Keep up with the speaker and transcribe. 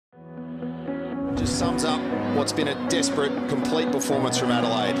Just sums up what's been a desperate, complete performance from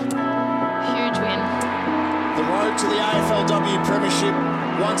Adelaide. Huge win. The road to the AFLW Premiership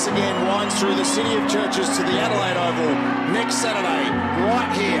once again winds through the city of churches to the Adelaide Oval. Next Saturday,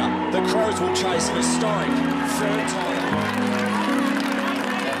 right here, the Crows will chase an historic third title.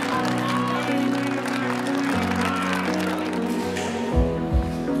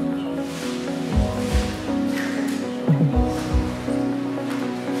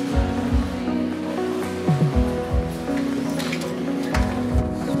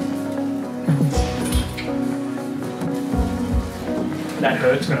 That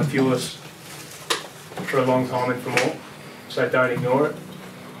hurt's going to fuel us for a long time and for more, so don't ignore it.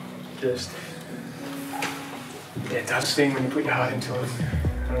 Just, yeah, it does sting when you put your heart into it.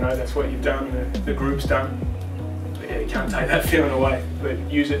 I know that's what you've done, the group's done, but yeah, you can't take that feeling away, but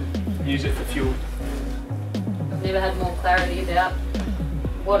use it for fuel. I've never had more clarity about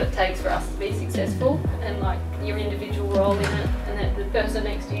what it takes for us to be successful and like your individual role in it, and that the person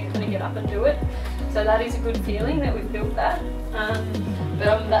next to you is going to get up and do it. So that is a good feeling that we've built that. But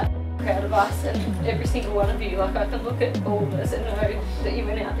I'm that proud of us and every single one of you. Like I can look at all of us and know that you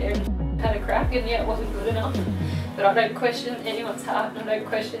went out there and had a crack, and yeah, it wasn't good enough. But I don't question anyone's heart and I don't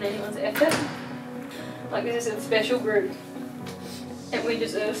question anyone's effort. Like this is a special group and we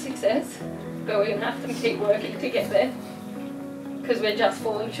deserve success, but we're going to have to keep working to get there because we're just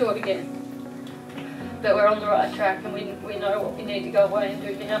falling short again. But we're on the right track and we know what we need to go away and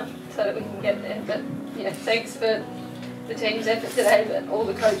do now so that we can get there. But yeah, thanks for the team's effort today, but all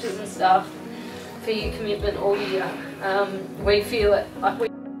the coaches and staff for your commitment all year. We feel it, like we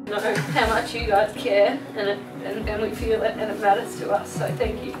know how much you guys care, and we feel it and it matters to us, so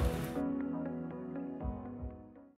thank you.